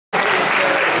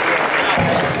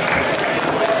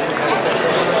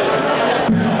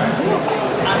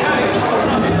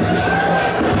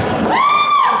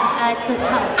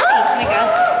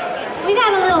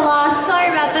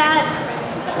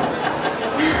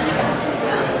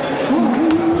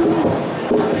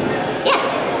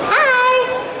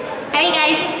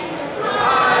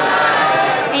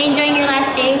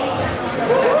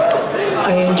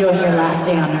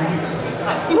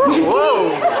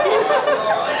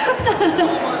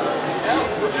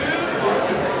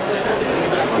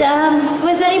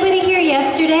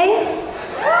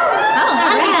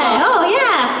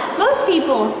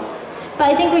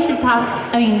think we should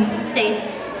talk, Say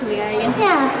who we are again?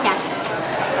 Yeah.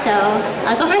 So,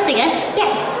 I'll go first, I guess. Yeah.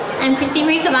 I'm Cristina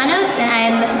Vee Cabanos, and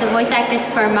I'm the voice actress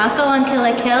for Mako on Kill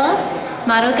la Kill,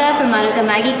 Madoka from Madoka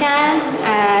Magica,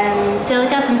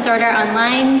 Silica from Sword Art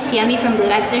Online, Shiemi from Blue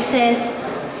Exorcist.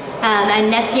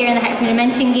 I'm Nepgear in the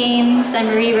Hyperdimension games. I'm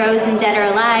Marie Rose in Dead or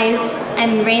Alive.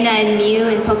 I'm Reina and Mew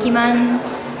in Pokemon.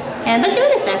 And a bunch of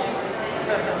other stuff.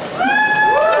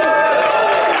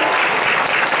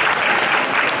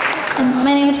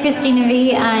 My name is Cristina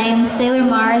Vee. I'm Sailor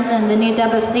Mars in the new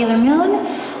dub of Sailor Moon.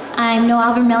 I'm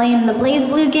Noelle Vermillion in the Blaze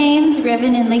Blue games,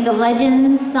 Riven in League of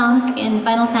Legends, Sonk in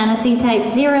Final Fantasy Type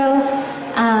 0,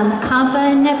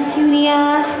 Kampa in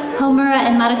Neptunia, Homura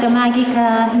in Madoka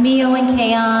Magica, Mio in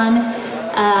K-On,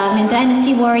 in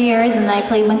Dynasty Warriors, and I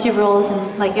play a bunch of roles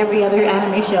in like every other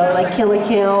anime show, like Kill la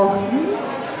Kill,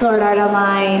 Sword Art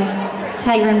Online,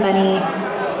 Tiger and Bunny,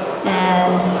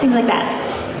 and things like that.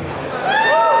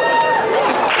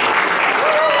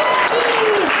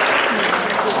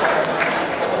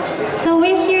 So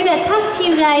we're here to talk to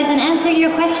you guys and answer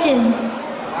your questions.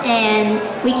 And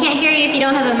we can't hear you if you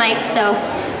don't have a mic, so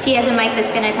she has a mic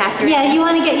that's gonna pass her. Yeah,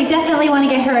 you definitely want to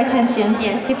get her attention.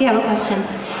 Yeah. If you have a question.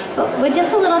 But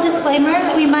just a little disclaimer,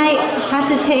 we might have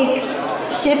to take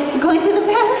shifts going to the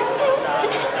bathroom.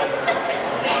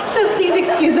 So please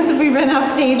excuse us if we run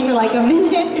off stage for like a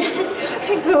minute.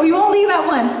 But we won't leave at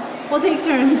once. We'll take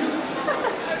turns.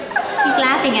 He's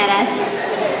laughing at us.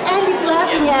 And he's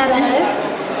laughing at us.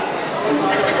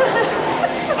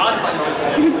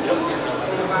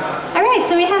 All right,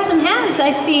 so we have some hands,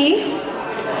 I see.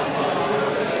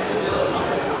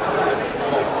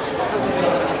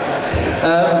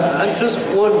 I'm just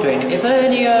wondering, is there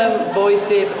any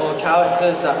voices or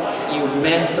characters that you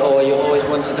missed or you always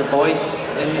wanted to voice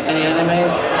in any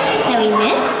animes? That we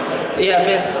missed? Yeah,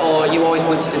 missed or you always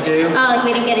wanted to do? Oh, like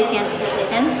we didn't get a chance to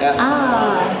with him? Yeah.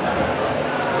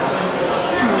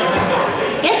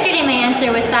 Yesterday my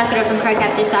answer was Sakura from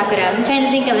Cardcaptor Sakura. I'm trying to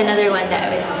think of another one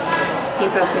that would be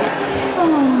appropriate.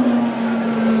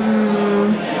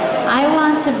 I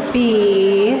want to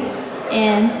be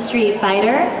in Street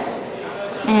Fighter,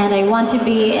 and I want to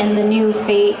be in the new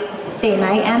Fate Stay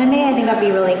Night anime. I think that'd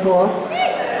be really cool.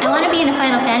 I want to be in a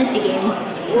Final Fantasy game.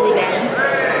 Really bad.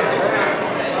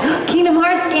 Kingdom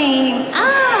Hearts game!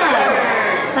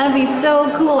 Ah! That'd be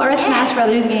so cool. Or a Smash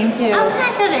Brothers game too. Oh,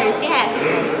 Smash Brothers, yeah.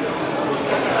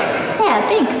 Yeah,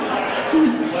 thanks.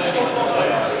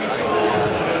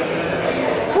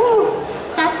 Woo!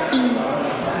 Satsuki.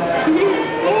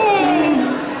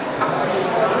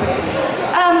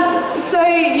 So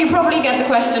you probably get the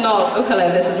question of, oh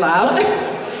hello, this is loud.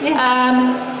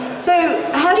 So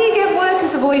how do you get work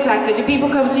as a voice actor? Do people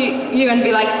come to you and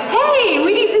be like, hey,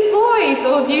 we need this voice?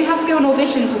 Or do you have to go and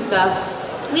audition for stuff?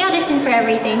 We audition for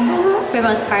everything, for the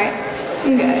most part.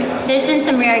 Okay. There's been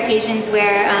some rare occasions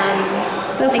where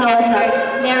the cast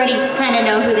they already kind of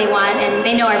know who they want and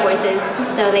they know our voices,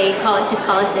 so they just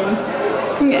call us in.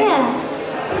 Okay.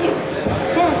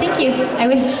 Yeah, thank you. I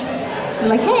wish,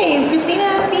 like, hey,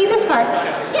 Cristina, be this part.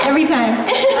 Yeah. Every time.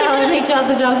 That would make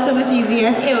the job so much easier.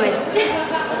 It would.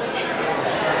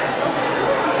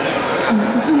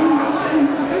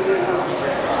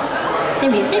 Is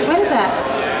there music? What is that?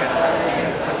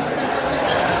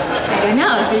 I don't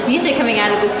know. There's music coming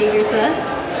out of the speakers, though.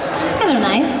 It's kind of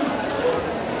nice.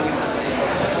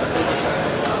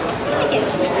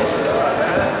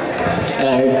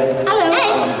 Hello. Hello.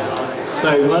 Hey. So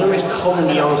one of the most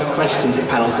commonly asked questions at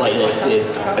panels like this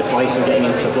is advice on getting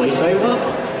into voiceover.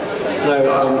 So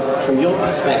from your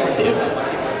perspective,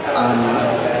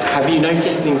 have you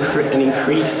noticed an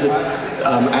increase of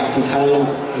acting talent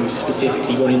who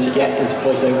specifically wanting to get into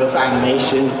voiceover for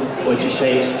animation, or would you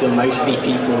say it's still mostly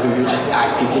people who are just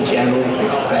actors in general who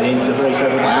fell into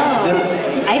voiceover by accident?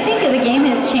 I think the game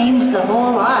has changed a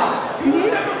whole lot.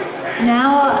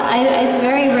 Now, it's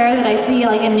very rare that I see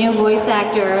like a new voice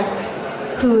actor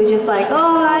who is just like,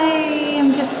 oh, I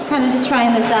am just kind of just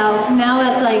trying this out. Now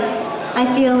it's like, I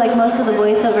feel like most of the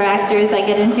voiceover actors that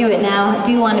get into it now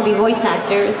do want to be voice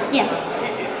actors. Yeah.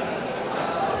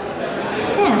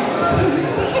 Yeah.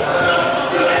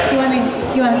 Do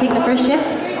you want to take the first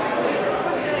shift?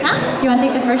 Huh? You want to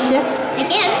take the first shift? I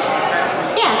can.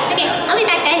 Yeah, okay. I'll be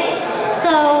back, guys.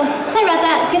 So, sorry about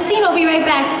that. Christine will be right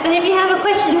back. But if you have a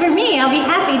question for me, I'll be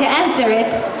happy to answer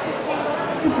it.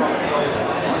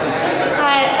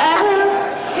 Hi,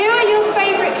 who are your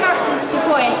favorite characters to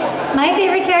voice? My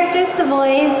favorite characters to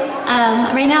voice,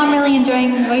 right now I'm really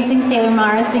enjoying voicing Sailor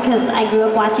Mars because I grew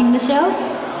up watching the show.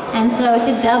 And so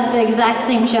to dub the exact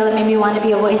same show that made me want to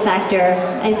be a voice actor,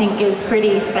 I think is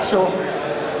pretty special.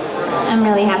 I'm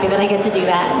really happy that I get to do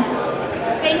that.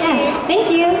 Thank you. Thank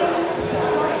you.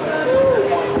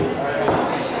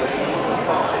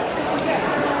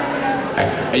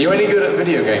 Are you any good at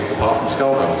video games apart from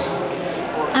Skullgirls?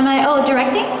 Am I,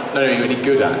 directing? No, are you any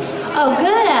good at? Oh,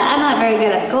 good at, I'm not very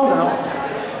good at Skullgirls.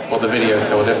 Well, the videos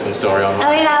tell a different story online.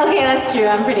 Oh yeah, okay, that's true.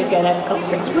 I'm pretty good at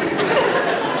Skullgirls.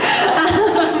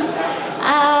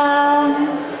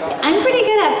 I'm pretty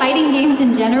good at fighting games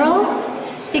in general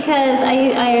because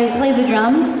I play the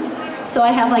drums, so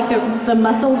I have like the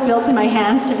muscles built in my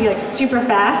hands to be like super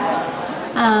fast.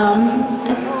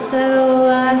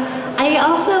 I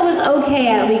also was okay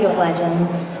at League of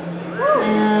Legends.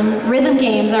 Rhythm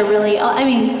games are really,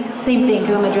 same thing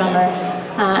because I'm a drummer.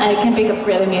 I can pick up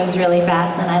rhythm games really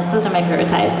fast, and those are my favorite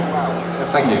types.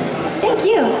 Thank you. Thank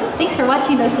you. Thanks for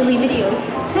watching those silly videos.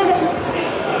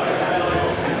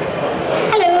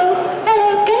 Hello.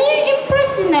 Hello, can you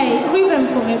impersonate Riven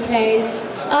for me, please?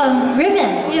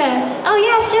 Riven? Yeah. Oh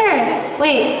yeah, sure.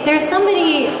 Wait, there's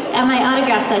somebody at my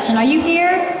autograph session. Are you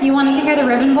here? You wanted to hear the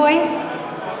Riven voice?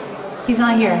 He's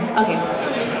not here. Okay.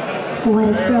 What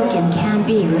is broken can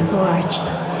be reforged.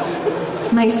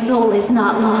 My soul is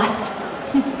not lost.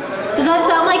 Does that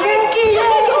sound like her?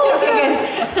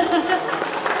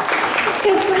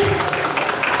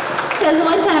 Because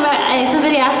one time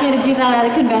somebody asked me to do that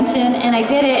at a convention, and I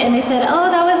did it, and they said,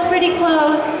 "Oh, that was pretty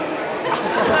close."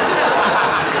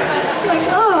 Like,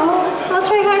 oh, I'll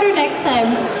try harder next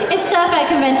time. It's tough at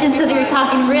conventions because you're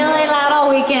talking really loud all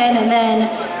weekend, and then,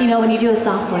 when you do a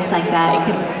soft voice like that, it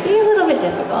can be a little bit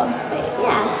difficult. But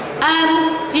yeah.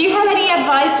 Do you have any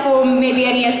advice for maybe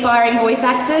any aspiring voice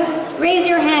actors? Raise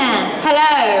your hand.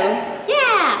 Hello.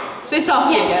 Yeah. So it's off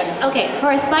Yes. again. Okay.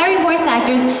 For aspiring voice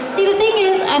actors, see, the thing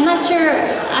is, I'm not sure.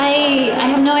 I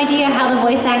have no idea how the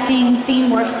voice acting scene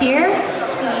works here,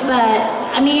 but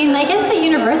I guess the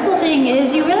universal thing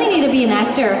is you really need to be an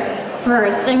actor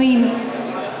first.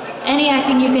 Any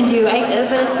acting you can do,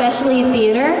 but especially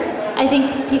theater. I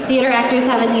think theater actors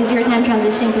have an easier time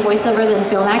transitioning to voiceover than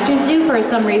film actors do for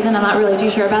some reason. I'm not really too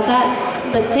sure about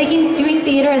that. But doing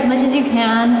theater as much as you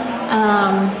can,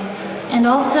 and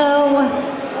also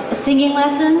singing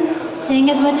lessons, sing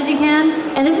as much as you can.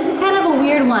 And this is kind of a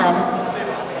weird one,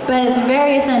 but it's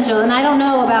very essential. And I don't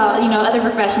know about other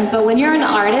professions, but when you're an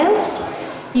artist,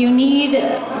 you need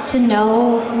to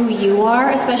know who you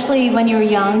are, especially when you're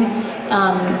young.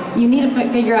 You need to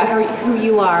figure out who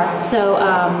you are. So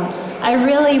I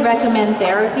really recommend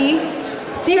therapy.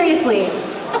 Seriously.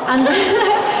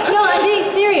 No, I'm being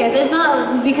serious. It's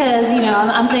not because,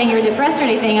 I'm saying you're depressed or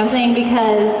anything. I'm saying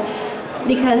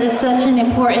because it's such an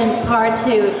important part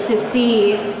to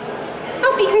see.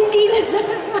 Help me, Christine.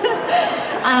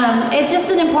 It's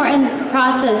just an important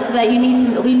process that you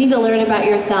need to learn about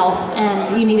yourself,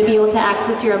 and you need to be able to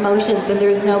access your emotions, and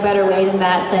there's no better way than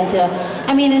that than to,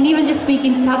 and even just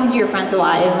talking to your friends a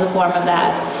lot is a form of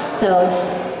that. So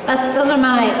those are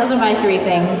my three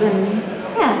things, and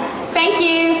yeah. Thank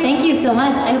you. Thank you so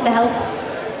much. I hope that helps.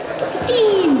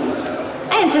 Christine,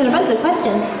 I answered a bunch of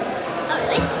questions. Oh,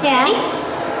 really? Yeah.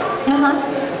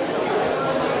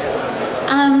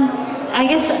 I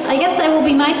guess it will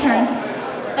be my turn.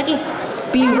 Okay.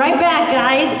 Be right back,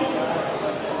 guys.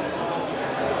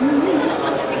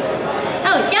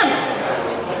 Oh, jump!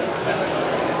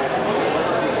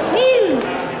 Woo!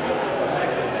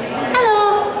 Hello!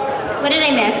 What did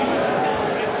I miss?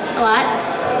 A lot?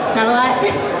 Not a lot?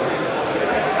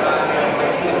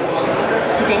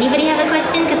 Does anybody have a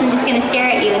question? Because I'm just going to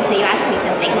stare at you until you ask me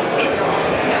something.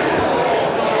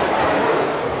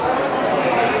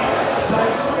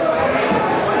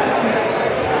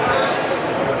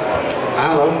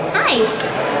 Hello. Hi.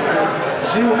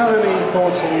 Do you have any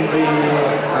thoughts on the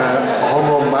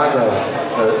Homura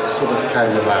that sort of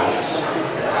came about?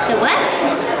 The what?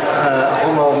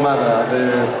 Homura, the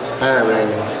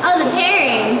pairing. Oh, the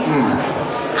pairing.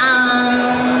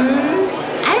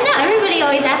 I don't know. Everybody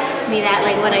always asks me that,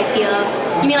 like what I feel.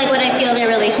 You mean like what I feel their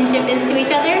relationship is to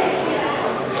each other?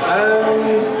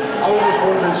 I was just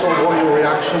wondering sort of what your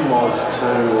reaction was to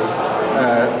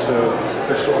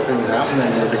this sort of thing happening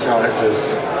with the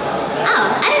characters. Oh,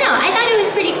 I don't know. I thought it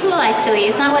was pretty cool, actually.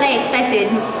 It's not what I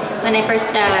expected when I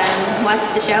first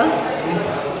watched the show.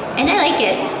 And I like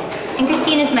it. And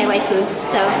Christina's my waifu,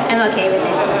 so I'm okay with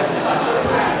it.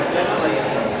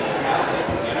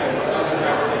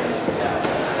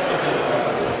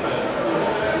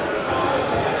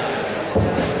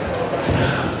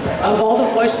 Of all the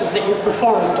voices that you've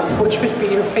performed, which would be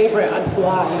your favorite and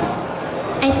why?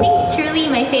 I think truly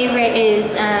my favorite is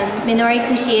Minori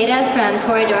Kushieda from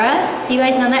TORADORA. Do you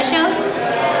guys know that show?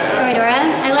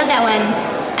 TORADORA? I love that one.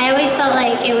 I always felt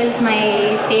like it was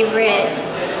my favorite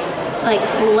like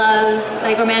love,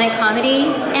 like romantic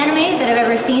comedy anime that I've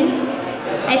ever seen.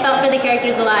 I felt for the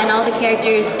characters a lot, and all the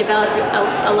characters developed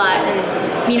a lot. And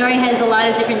Minori has a lot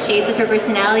of different shades of her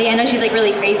personality. I know she's like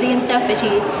really crazy and stuff, but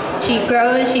she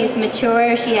grows, she's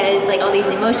mature, she has like all these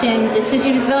emotions. So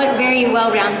she was very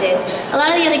well-rounded. A lot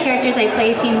of the other characters I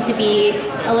play seem to be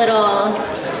a little,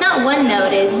 not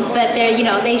one-noted, but they're, you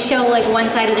know, they show like one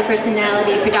side of their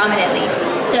personality predominantly.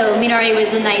 So Minori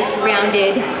was a nice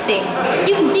rounded thing.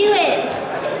 You can do it!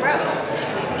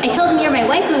 I told him you're my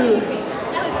waifu.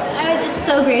 I was just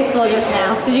so graceful just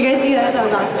now. Did you guys see that? That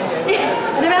was awesome.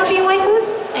 What about being waifus?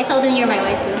 I told him you're my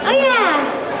waifu. Oh yeah!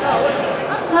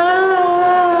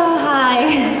 Oh,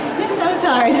 hi. That was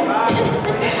hard.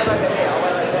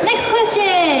 Next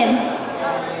question!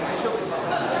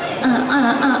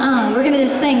 We're gonna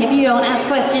just sing if you don't ask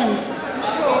questions.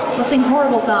 We'll sing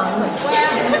horrible songs.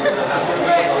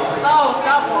 Oh,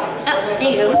 that one. Oh, there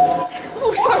you go.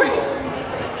 Oh, sorry.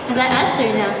 Is that us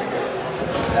or no?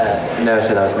 No,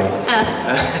 so that was me.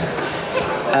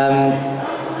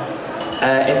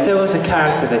 If there was a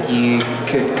character that you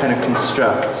could kind of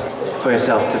construct for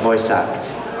yourself to voice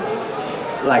act,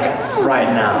 like right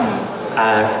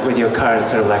now, with your current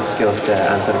sort of like skill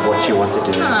set and sort of what you want to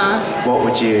do, what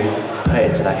would you put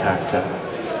into that character?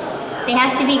 They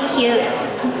have to be cute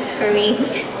for me.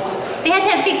 They have to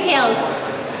have pigtails.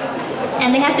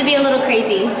 And they have to be a little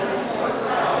crazy.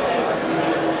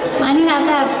 Mine would have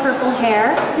to have purple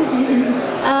hair.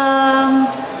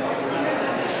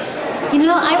 You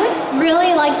know, I would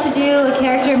really like to do a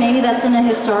character maybe that's in a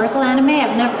historical anime.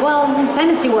 I've never, well,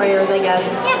 Dynasty Warriors, I guess.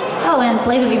 Yeah. Oh, and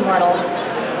Blade of Immortal.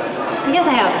 I guess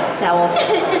I have dabbled.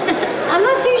 I'm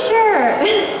not too sure.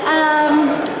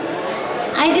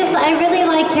 I really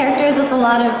like characters with a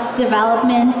lot of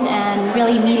development and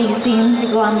really meaty scenes to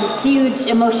go on this huge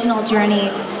emotional journey.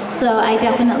 So I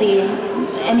definitely,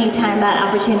 anytime that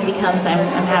opportunity comes,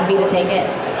 I'm happy to take it.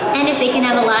 And if they can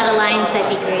have a lot of lines, that'd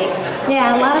be great.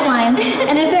 Yeah, a lot of lines.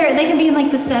 And if they can be in like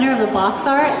the center of the box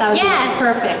art, that would be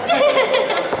perfect.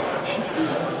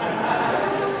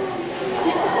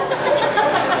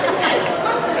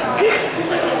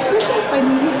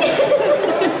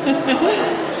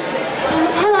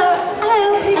 Hello.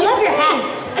 I love your hat.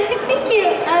 Thank you.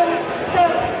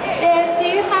 Do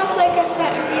you have like a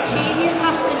set routine you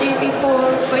have to do before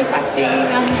voice acting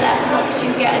and that helps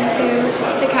you get into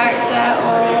the character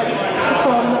or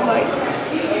perform the voice?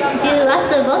 Do lots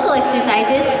of vocal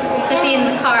exercises, especially in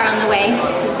the car on the way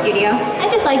to the studio. I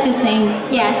just like to sing.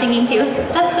 Yeah, singing too.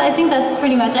 I think that's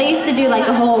pretty much. I used to do like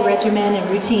a whole regimen and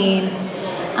routine,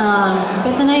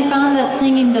 but then I found that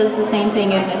singing does the same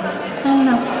thing, and I don't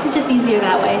know, it's just easier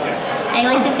that way. I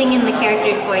like to sing in the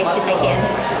character's voice if I can.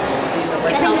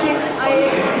 It helps.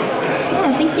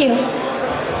 Yeah, thank you.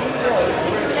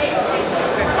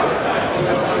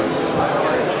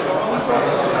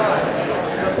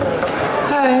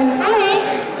 Hi.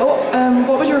 Oh,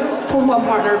 what would your Pokemon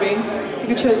partner be? You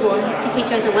could choose one. If we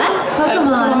chose a what?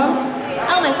 Pokemon.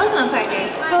 Oh, my Pokemon partner.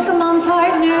 Pokemon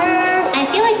partner. I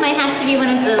feel like mine has to be one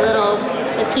of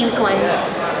the pink ones.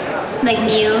 Like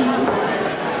Mew.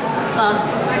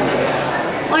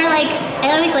 Or like,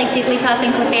 I always like Jigglypuff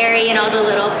and Clefairy and all the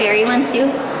little fairy ones too.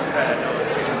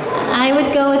 I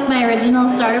would go with my original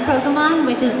starter Pokemon,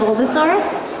 which is Bulbasaur.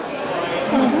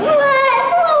 What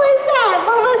was that?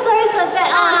 Bulbasaur's the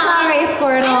best. Oh, sorry,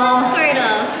 Squirtle. I love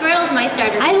Squirtle. Squirtle's my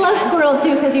starter. I love Squirtle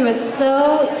too because he was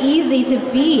so easy to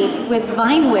beat with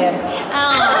Vine Whip.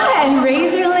 And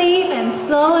Razor Leaf and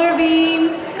Solar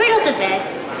Beam. Squirtle's the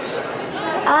best.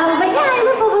 But yeah, I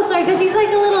love Bulbasaur because he's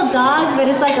like a little dog, but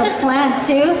it's like a plant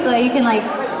too, so you can like,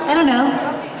 I don't know.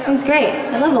 It's great.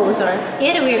 I love Bulbasaur. He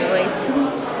had a weird voice.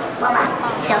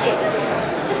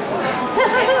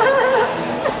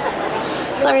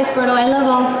 Sorry, Squirtle. I love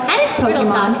all How did Squirtle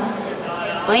Pokemon. talk?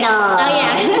 Squirtle. Oh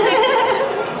yeah.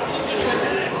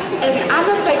 I'm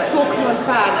a big Pokemon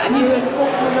fan and you're in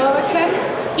Pokemon Origins.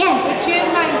 Yes. Would you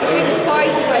mind doing the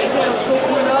voice version of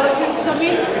Pokemon Origins for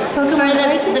me? For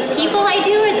the people I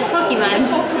do or the Pokemon?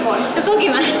 The Pokemon. The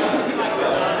Pokemon.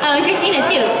 Oh, and Christina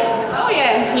too. Oh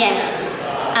yeah. Yeah.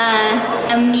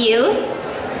 I'm Mew.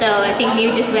 So I think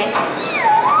Mew just went.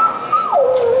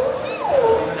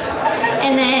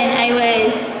 And then I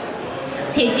was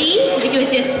Pidgey, which was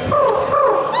just.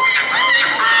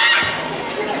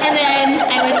 And then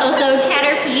I was also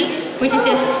Caterpie, which is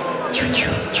just.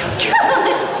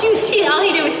 All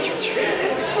he did was.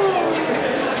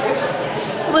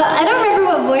 Well, I don't remember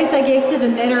what voice I gave to the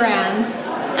Nidorans.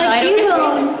 But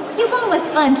Cubone was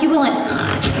fun. Cubone went.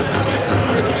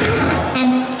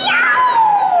 And.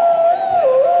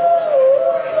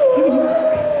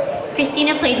 Cristina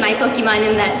Cristina played my Pokemon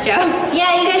in that show.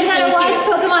 Yeah, you guys gotta watch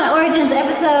Pokemon Origins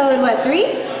episode, what, 3?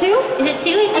 2? Is it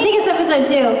 2? I think it's episode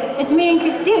 2. It's me and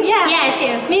Cristina. Yeah. Yeah,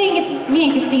 2. It's me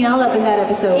and Cristina all up in that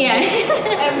episode. Yeah.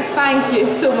 Thank you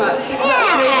so much.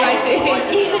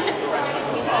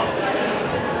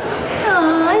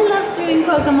 Oh, I love doing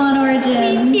Pokemon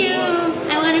Origins. Me too.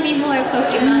 I want to be more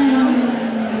Pokemon.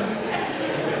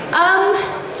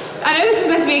 I know this is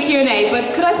meant to be a Q&A,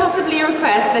 but could I possibly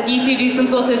request that you two do some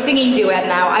sort of singing duet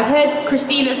now? I've heard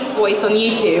Christina's voice on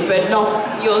YouTube, but not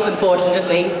yours,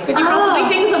 unfortunately. Could you possibly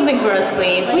sing something for us,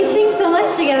 please? We sing so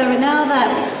much together, but now that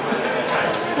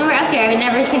when we're up here, I would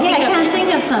never think I can't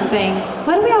think of something.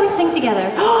 What do we always sing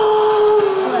together?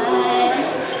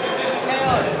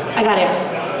 I got it.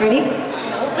 Ready?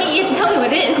 Wait, you have to tell me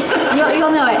what it is.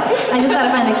 You'll know it. I just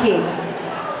gotta find the key.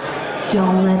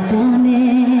 Don't let them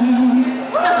in.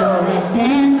 Don't let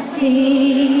them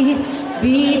see.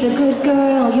 Be the good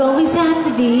girl you always have to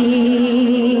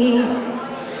be.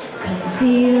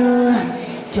 Conceal,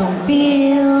 don't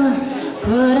feel.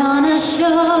 Put on a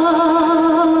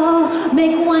show.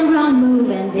 Make one wrong move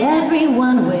and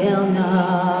everyone will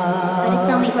know. But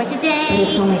it's only for today. But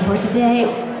it's only for today.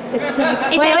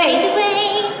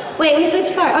 Wait, we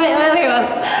switched part. Wait.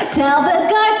 Tell the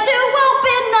guards to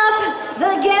open up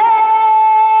the gate.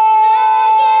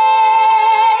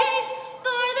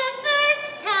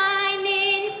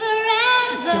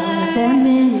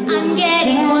 I'm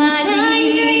getting what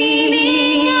I'm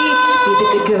dreaming of. Be the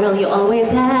good girl you always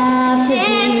have to be.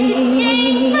 Chance to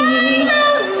change my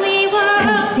lonely world.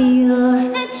 Conceal.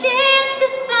 A chance to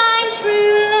find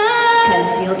true love.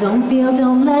 Conceal, don't feel,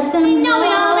 don't let them I know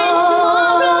it all ends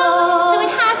tomorrow, so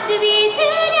it has to be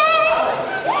today.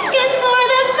 'Cause for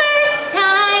the first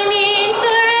time in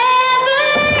forever,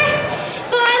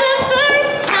 for the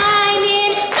first time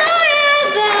in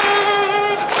forever,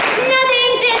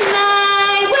 nothing's in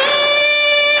my way.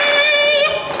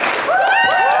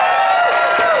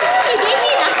 You gave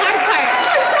me the hard part.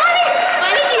 I'm sorry.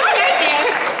 Why did you start there?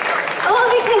 Oh,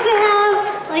 because I have,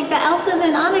 like, the Elsa and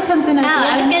then Anna comes in at the I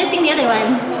was end. gonna sing the other one.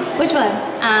 Which one?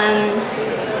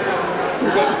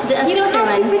 Is it the You don't sister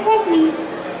have to one? protect me.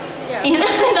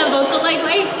 The Vocaloid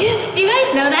way? Do you guys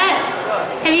know that?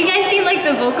 Have you guys seen like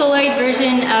the Vocaloid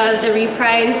version of the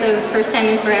reprise of First Time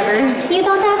in Forever? You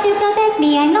don't have to protect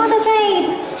me, I'm not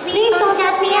afraid. Please don't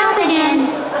shut me out again.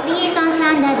 Please don't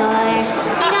slam the door.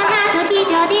 You don't have to keep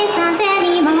your distance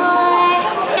anymore.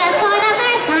 'Cause for the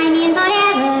first time in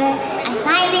forever, I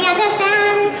finally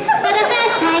understand. For the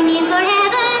first time in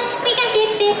forever, we can fix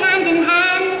this hand in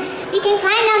hand. We can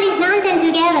climb down this mountain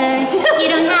together. You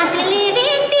don't have to live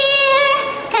in fear.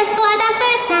 'Cause for the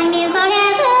first time in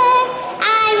forever,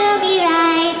 I will be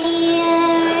right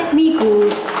here. Miku.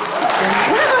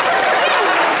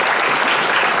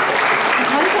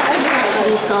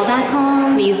 Please go back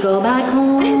home. Please go back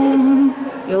home.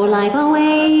 Your life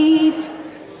awaits.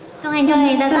 Go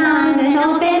enjoy the sun And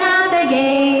open out the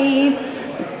gates.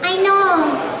 I know.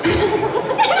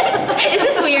 Is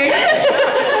this weird?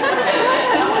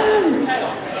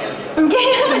 From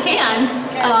Kayon. Kayon.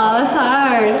 Oh, that's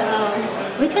hard.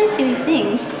 Which ones do we sing?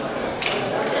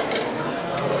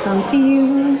 Come to you.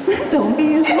 Don't be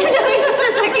a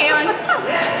Kayon.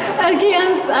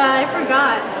 Kayon's, I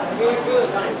forgot.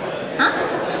 Huh?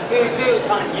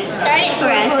 Start it for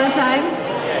us. For a time.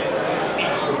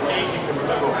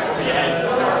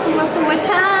 For what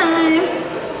time?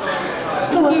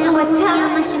 For what time?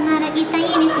 マシュマロ痛い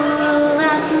にふわ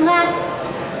ふわ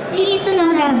いつの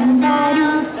なんだろ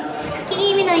う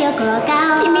君の横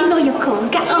顔君の横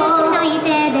顔のいて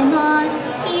でも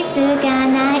いつか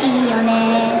ないよね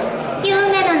夢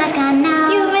の中の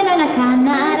夢の中な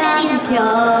ら二人の距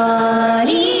離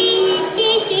父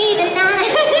でな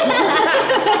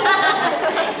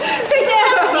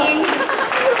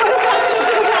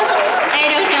I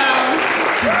don't know.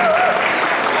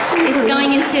 It's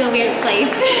going into a weird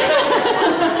place.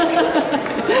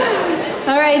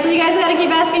 Alright, so you guys gotta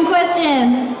keep asking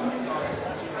questions.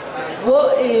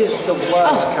 What is the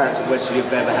worst character voice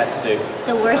you've ever had to do?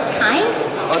 The worst kind?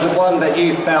 Or the one that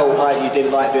you felt like you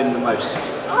didn't like doing the most?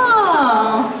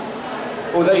 Oh.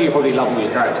 Although you probably love all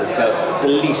your characters, but the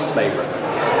least favourite.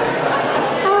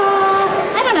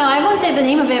 I don't know, I won't say the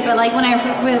name of it, but like when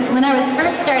I was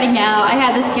first starting out, I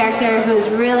had this character who was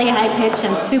really high-pitched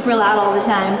and super loud all the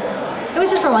time. It was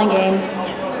just for one game.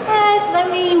 I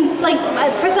mean, like,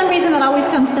 for some reason that always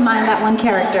comes to mind, that one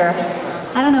character.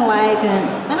 I don't know why I didn't.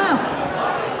 I don't know.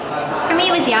 For me,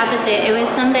 it was the opposite. It was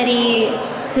somebody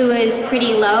who was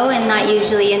pretty low and not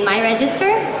usually in my register.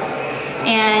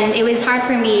 And it was hard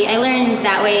for me. I learned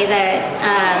that way that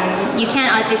you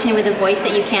can't audition with a voice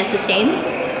that you can't sustain.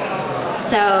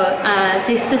 So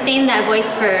to sustain that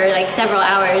voice for like several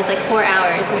hours, like 4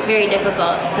 hours, is very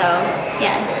difficult. So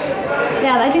yeah.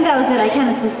 Yeah, I think that was it. I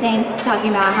can't sustain talking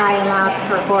about high and loud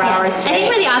for 4 hours straight. I think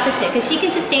we're the opposite, because she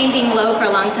can sustain being low for a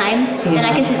long time, and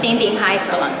I can sustain being high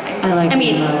for a long time. I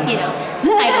mean, you know,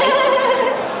 high voiced.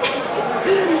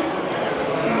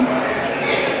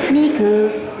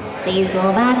 Miku, please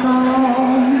go back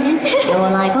home. Your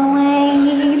life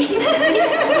awaits.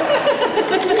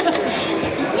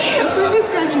 We're just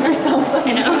cracking ourselves up.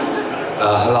 I know.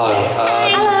 Hello.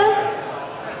 Hello.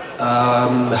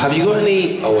 Have you got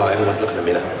any... Oh, well, everyone's looking at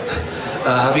me now.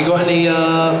 Have you got any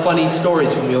funny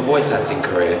stories from your voice acting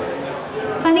career?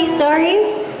 Funny stories?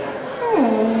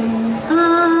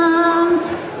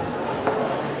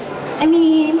 I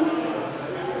mean,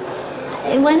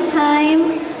 one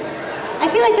time, I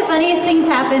feel like the funniest things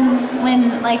happen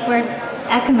when, like, we're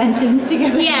at conventions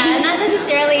together. Yeah, not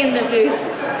necessarily in the booth.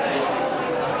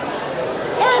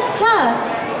 Yeah, it's tough.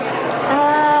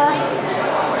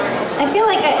 I feel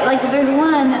like there's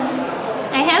one.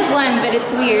 I have one, but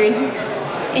it's weird.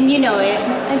 And you know it.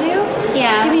 I do?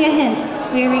 Yeah. Give me a hint.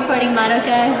 We were recording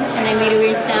Madoka, and I made a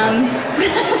weird sound.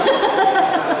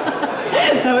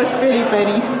 That was pretty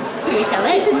funny. Can we tell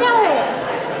it? You should tell it.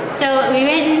 So we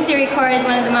went in to record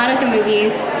one of the Madoka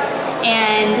movies,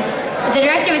 and the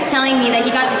director was telling me that he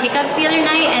got the hiccups the other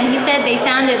night, and he said they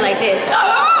sounded like this.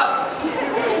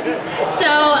 So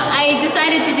I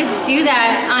decided to just do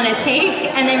that on a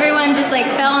take, and everyone just like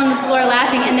fell on the floor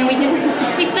laughing, and then we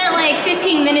spent like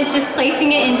 15 minutes just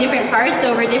placing it in different parts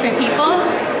over different people.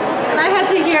 And I had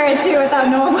to hear it too without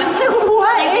knowing what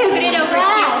like they put it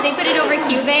over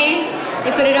Cubone,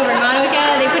 they put it over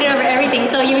Madoka, they put it over everything,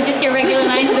 so you would just hear regular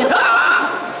lines and then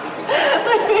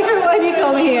My favorite one you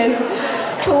told me is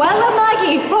Puella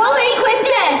Magi, Holy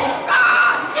Quintet!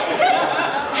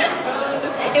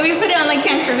 And we put it on like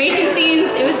transformation scenes.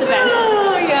 It was the best.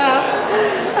 Oh yeah,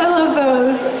 I love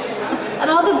those. And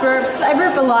all the burps, I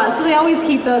burp a lot, so they always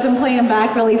keep those and play them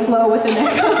back really slow with an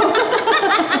echo.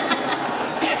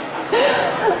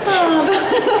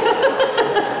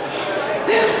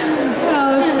 Oh,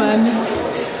 that's fun.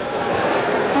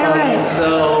 All right.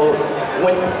 So,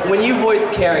 when you voice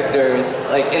characters,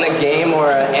 like in a game or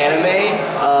an anime,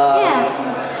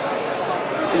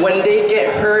 when they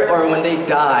get hurt or when they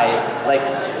die, like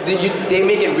they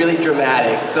make it really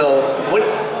dramatic. So,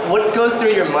 what goes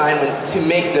through your mind to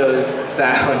make those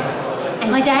sounds?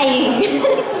 I'm dying.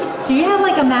 Do you have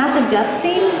like a massive death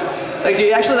scene? Like, do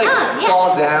you actually like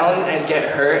fall down and get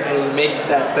hurt and make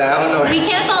that sound? Or? We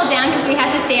can't fall down because we have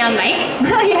to stay on mic.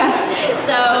 Yeah.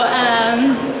 So,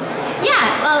 yeah.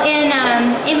 Well, in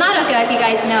Madoka, if you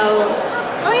guys know.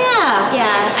 Oh yeah.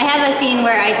 Yeah, I have a scene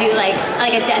where I do like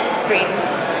a death scream,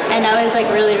 and that was like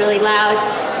really, really loud.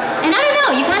 And I don't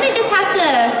know, you kind of just have to.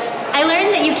 I learned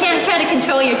that you can't try to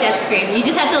control your death scream. You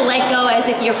just have to let go as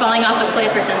if you're falling off a cliff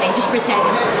or something. Just pretend.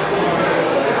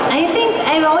 I think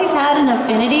I've always had an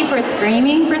affinity for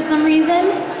screaming for some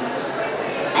reason.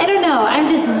 I don't know, I'm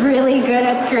just really good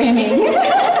at screaming.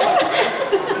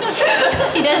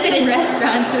 She does it in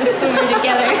restaurants when we're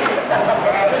together.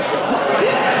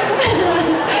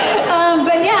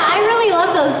 But yeah, I really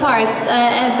love those parts.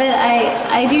 But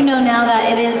I do know now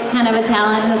that it is kind of a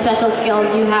talent and a special skill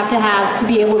you have to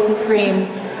be able to scream.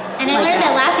 And I learned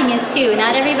that laughing is too.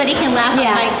 Not everybody can laugh on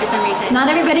mic for some reason. Not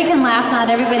everybody can laugh, not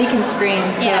everybody can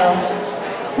scream, so. Yeah.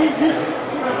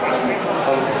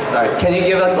 Sorry, can you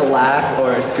give us a laugh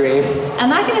or a scream?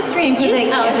 I'm not going to scream because it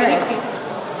hurts.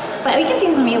 But we can do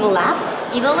some evil laughs.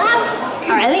 Evil laugh?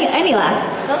 Or any laugh.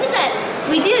 What was that?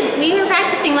 We were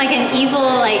practicing like an evil,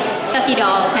 like Chucky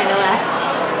doll kind of laugh.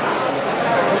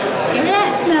 Remember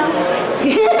that? No.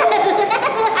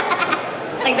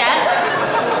 Like that?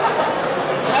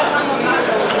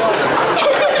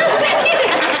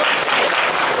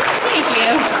 Thank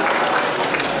you.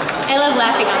 I love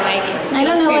laughing on mic. I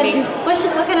don't know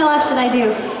what kind of laugh should I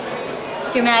do?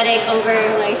 Dramatic, over,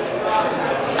 like.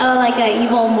 Oh, like an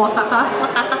evil mwahaha.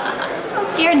 I'm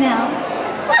scared now.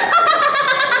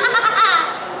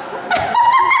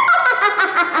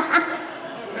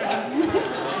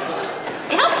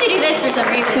 It helps to do this for some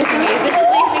reason. This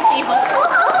makes me evil.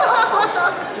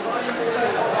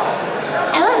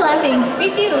 I love laughing. Me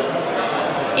too.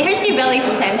 It hurts your belly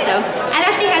sometimes though. I've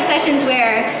actually had sessions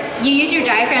where you use your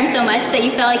diaphragm so much that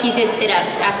you felt like you did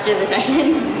sit-ups after the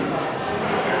session.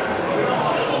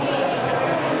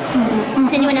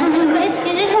 Does anyone else have a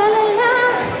question?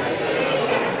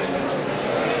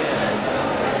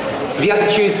 If you had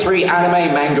to choose 3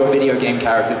 anime, manga, or video game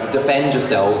characters to defend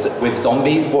yourselves with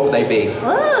zombies, what would they be?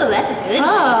 Oh, that's a good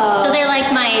one. So they're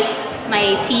like my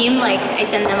team, like I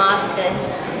send them off to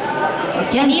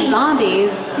Against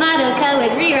zombies? Madoka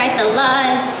would rewrite the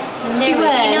laws, and there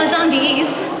would be no zombies.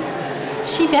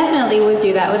 She definitely would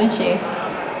do that, wouldn't she?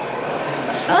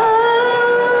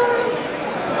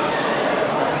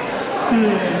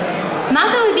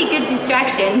 Mako would be good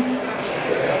distraction,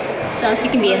 so she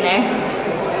can be in there.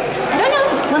 I don't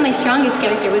know what my strongest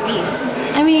character would be.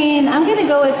 I mean, I'm gonna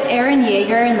go with Eren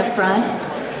Yeager in the front.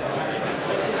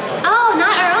 Oh,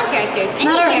 not our own characters.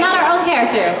 Not our own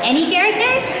characters. Any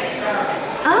character?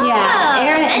 Oh, yeah,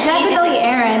 Eren, definitely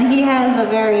Eren. He has a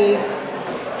very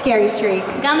scary streak.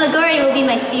 Gamagori will be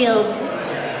my shield.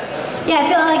 Yeah, I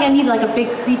feel like I need like a big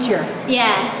creature.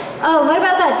 Yeah. Oh, what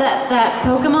about that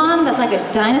Pokemon that's like a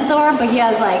dinosaur, but he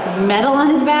has like metal on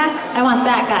his back? I want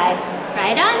that guy.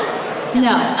 Rhydon?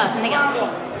 No. Oh, something else.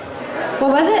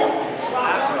 What was it?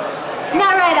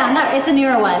 Not Rhydon. No, it's a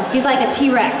newer one. He's like a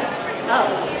T-Rex.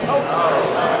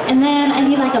 Oh. And then I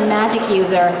need like a magic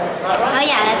user. Oh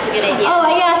yeah, that's a good idea. Oh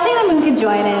yeah, Sailor Moon could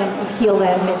join in and heal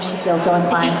them if she feels so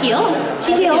inclined. Does she heal?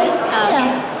 She heals. Oh, okay.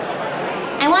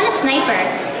 I want a sniper.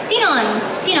 Sinon.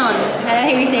 I don't know how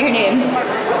you say her name.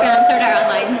 From Sword Art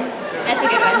Online. That's a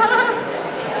good one.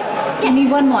 Yeah. You need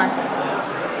one more.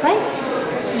 Right?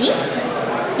 Me?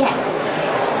 Yes.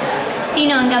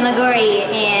 Sinon, Gamagori,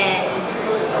 and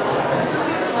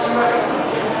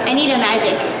I need a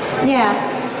magic. Yeah.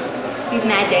 Who's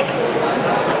magic?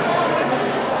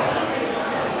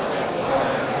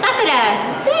 Sakura!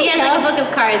 She has like a book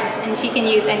of cards and she can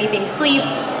use anything. Sleep,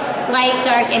 light,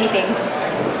 dark, anything.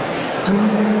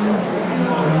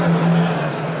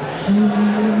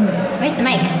 Where's the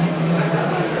mic?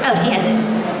 Oh, she has it.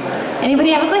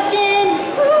 Anybody have a question?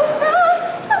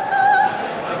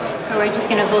 Or we're just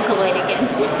gonna Vocaloid again.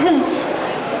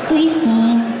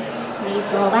 Christine, please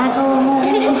go back home.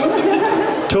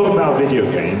 Talk about video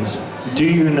games. Do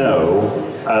you know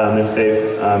if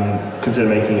they've considered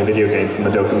making a video game for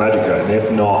Madoka Magica? And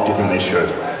if not, do you think they should?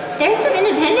 There's some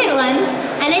independent ones,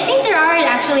 and I think there are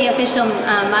actually official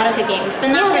Madoka games, but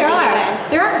not for the US.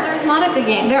 There's Madoka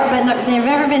games, but they've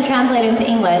never been translated into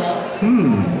English.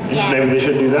 Yeah. Maybe they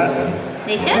should do that then.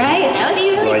 They should? Right? That would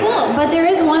be really cool. But there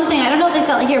is one thing, I don't know if they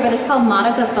sell it here, but it's called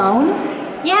Madoka Phone.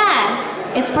 Yeah.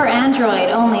 It's for Android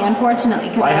only, unfortunately.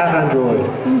 I have Android.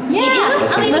 Yeah. You do?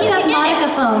 Oh, maybe Look you up can get Madoka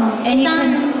it. Phone. And It's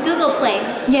on Google Play.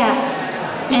 Yeah.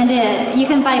 And you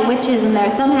can fight witches in there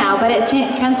somehow, but it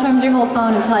transforms your whole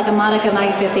phone into like a Madoka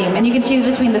Magica theme. And you can choose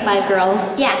between the 5 girls.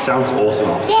 Yeah. Sounds awesome.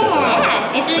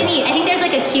 Yeah, it's really neat. I think there's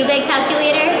like a Cubone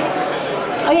calculator.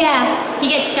 Oh yeah. He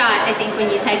gets shot, I think, when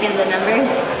you type in the numbers.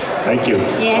 Thank you.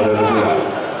 Yeah. Whatever you have.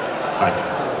 Bye.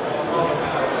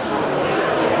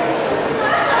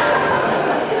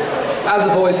 As a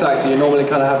voice actor, you normally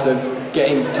kind of have to get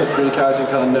in touch with your character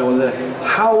and kind of know whether.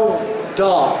 How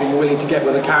dark are you willing to get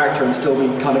with a character and still be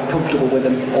kind of comfortable with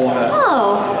him or her?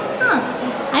 Oh. Huh.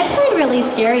 I played really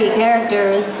scary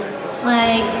characters.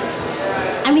 Like,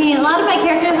 I mean, a lot of my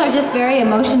characters are just very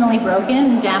emotionally broken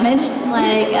and damaged.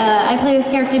 Like, I play this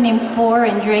character named 4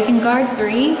 in Drakengard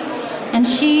 3, and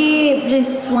she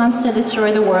just wants to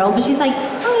destroy the world, but she's like,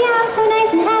 oh yeah, I'm so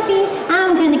nice and happy,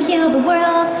 I'm gonna kill the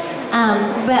world.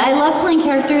 But I love playing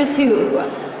characters who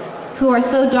are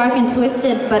so dark and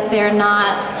twisted, but they're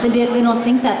not, they don't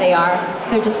think that they are.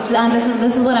 They're just,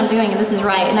 this is what I'm doing and this is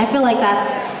right. And I feel like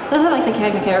those are like the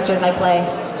kind of characters I play.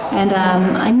 And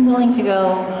I'm willing to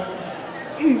go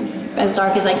as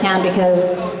dark as I can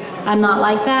because I'm not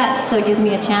like that, so it gives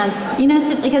me a chance, you know,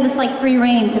 because it's like free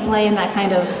reign to play in that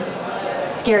kind of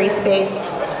scary space.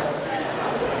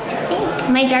 I think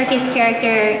my darkest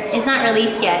character is not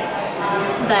released yet,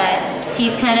 but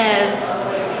she's kind of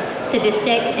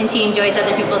sadistic and she enjoys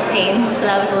other people's pain, so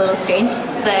that was a little strange.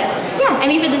 But yeah, I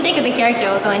mean, for the sake of the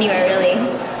character, we'll go anywhere really.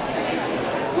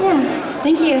 Yeah,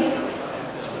 thank you.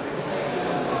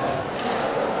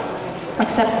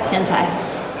 Except hentai.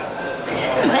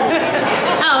 What?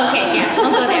 Oh, okay, yeah,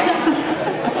 I'll go there.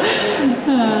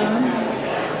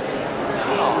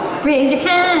 Raise your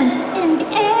hands in the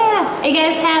air. Are you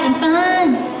guys having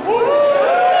fun?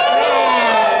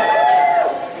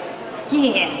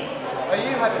 Yeah. Are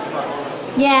you having fun?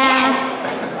 Yes.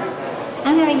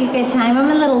 I'm having a good time. I'm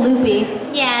a little loopy.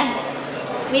 Yeah,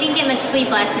 we didn't get much sleep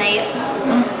last night.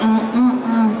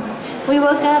 We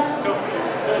woke up.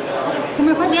 2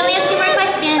 more questions? We only have 2 more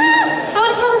questions. I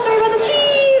want to tell the story about the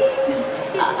cheese.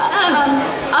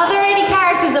 Are there any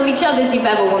characters of each other's you've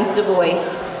ever wanted to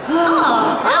voice?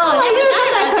 I never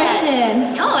got that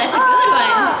question. No, that's a good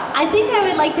one. I think I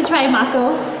would like to try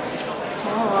Mako.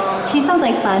 Oh. She sounds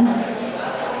like fun.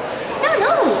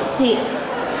 No. Wait.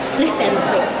 Listen.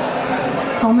 Wait.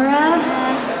 Homura?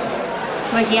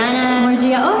 Morgiana.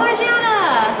 Oh,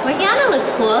 Morgiana. Morgiana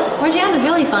looked cool. Morgiana's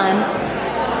really fun,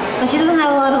 but she doesn't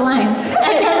have a lot of lines.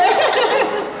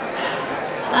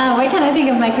 What can I think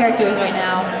of my characters right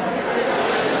now?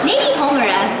 Maybe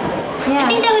Homura. Yeah. I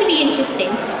think that would be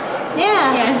interesting.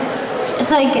 Yeah.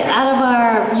 It's like out of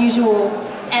our usual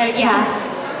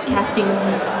casting.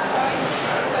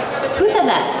 Who said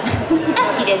that?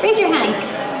 That's did. Raise your hand.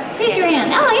 Raise your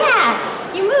hand. Oh yeah,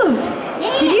 you moved.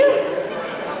 Yeah. Did you?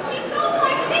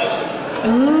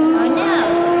 Ooh. Oh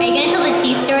no. Are you gonna tell the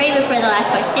cheese story before the last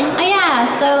question? Oh yeah,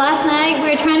 so last night we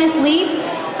were trying to sleep,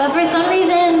 but for some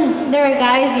reason there were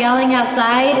guys yelling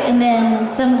outside and then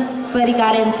somebody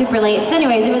got in super late. So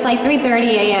anyways, it was like 3:30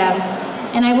 a.m.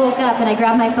 and I woke up and I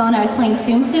grabbed my phone. I was playing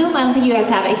Tsum Tsum. I don't think you guys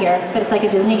have it here, but it's like a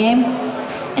Disney game.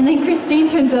 And then Christine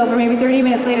turns over maybe 30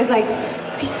 minutes later, is like,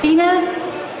 Christina,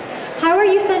 how are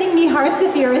you sending me hearts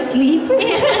if you're asleep?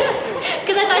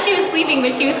 Because I thought she was sleeping,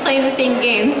 but she was playing the same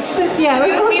game. But yeah,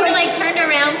 we were like turned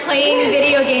around playing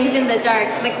video games in the dark,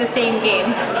 like the same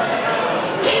game.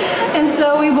 And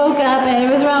so we woke up and it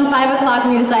was around 5 o'clock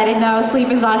and we decided, no,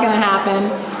 sleep is not gonna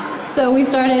happen. So we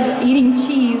started eating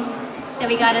cheese. That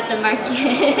we got at the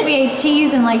market. We ate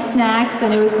cheese and like snacks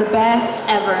and it was the best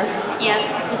ever.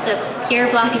 Yep, just a pure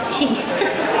block of cheese.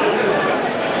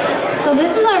 So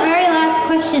this is our very last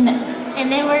question.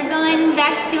 And then we're going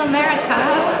back to America.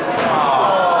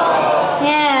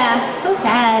 Yeah, so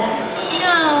sad.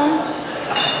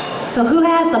 No. So who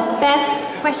has the best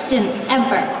question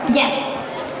ever? Yes.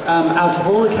 Out of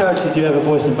all the characters you ever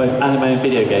voiced in both anime and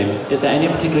video games, is there any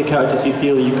particular characters you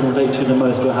feel you can relate to the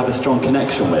most or have a strong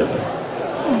connection with?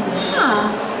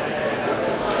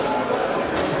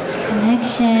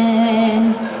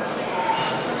 Connection.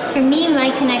 For me, my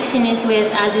connection is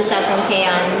with Azusa from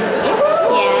K-On!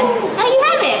 Yeah. Oh, you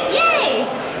have it! Yay!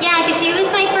 Yeah, because she was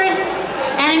my first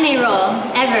anime role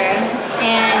ever.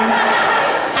 And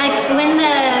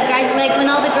when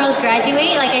all the girls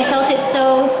graduate, like I felt it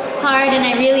so hard and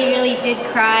I really, really did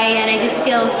cry and I just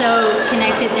feel so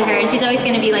connected to her and she's always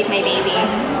going to be like my baby.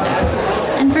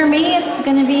 And for me, it's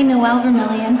going to be Noelle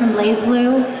Vermillion from Blaze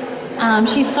Blue.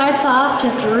 She starts off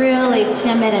just really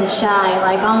timid and shy,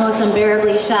 like almost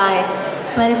unbearably shy.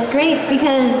 But it's great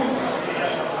because,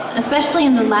 especially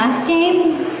in the last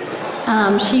game,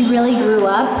 she really grew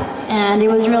up and it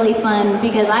was really fun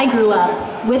because I grew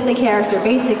up with the character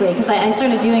basically because I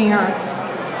started doing her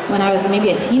when I was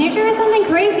maybe a teenager or something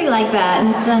crazy like that.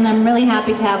 And then I'm really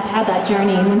happy to have had that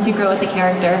journey and to grow with the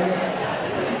character.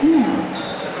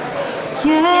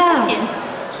 Yeah.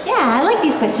 Yeah, I like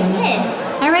these questions. Yeah.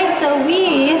 All right, so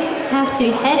we have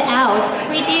to head out.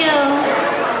 We do.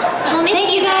 We'll miss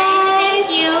you guys.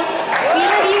 Thank you. We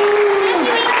love you.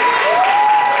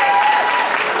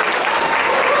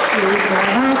 Please go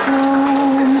back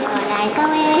home.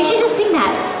 We should just sing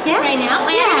that. Yeah? Right now?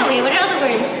 Yeah. Wait, what are all the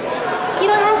words? You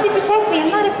don't have to protect me. I'm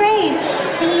not afraid.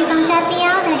 Please don't shut me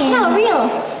out again. No, real.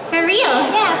 For real?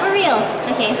 Yeah, for real.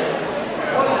 Okay.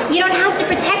 You don't have to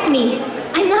protect me.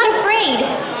 I'm not afraid.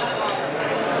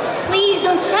 Please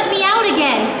don't shut me out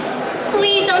again.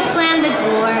 Please don't slam the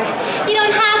door. You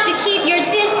don't have to keep your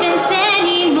distance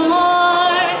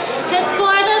anymore. 'Cause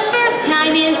for the first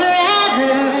time in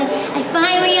forever, I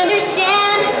finally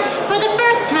understand. For the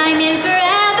first time in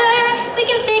forever, we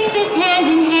can fix this hand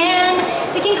in hand.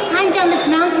 We can climb down this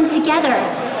mountain together.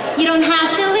 You don't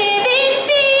have to live in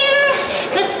fear.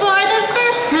 'Cause for the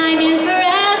first time in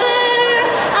forever,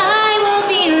 I will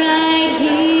be right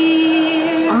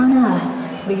here. Anna,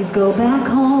 please go back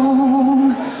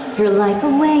home. Your life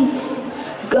awaits.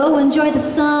 Go enjoy the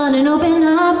sun and open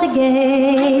up the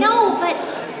gate. I know, but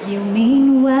you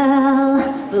mean well,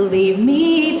 believe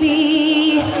me, B.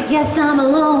 Yes, I'm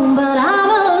alone, but I'm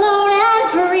alone and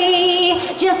free.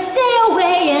 Just stay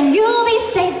away and you'll be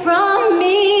safe from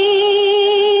me.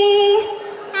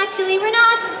 actually we're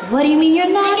not. What do you mean you're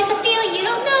not? I get the feeling you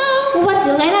don't know. What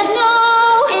do I not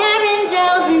know?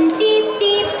 Arendelle's in deep,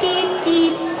 deep, deep,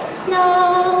 deep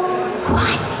snow.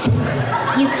 What?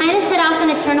 You kind of set off an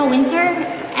eternal winter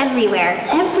everywhere.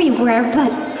 Everywhere,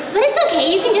 but it's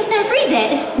okay, you can just unfreeze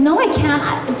it. No, I can't.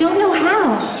 I don't know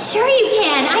how. Sure you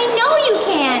can. I know you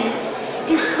can.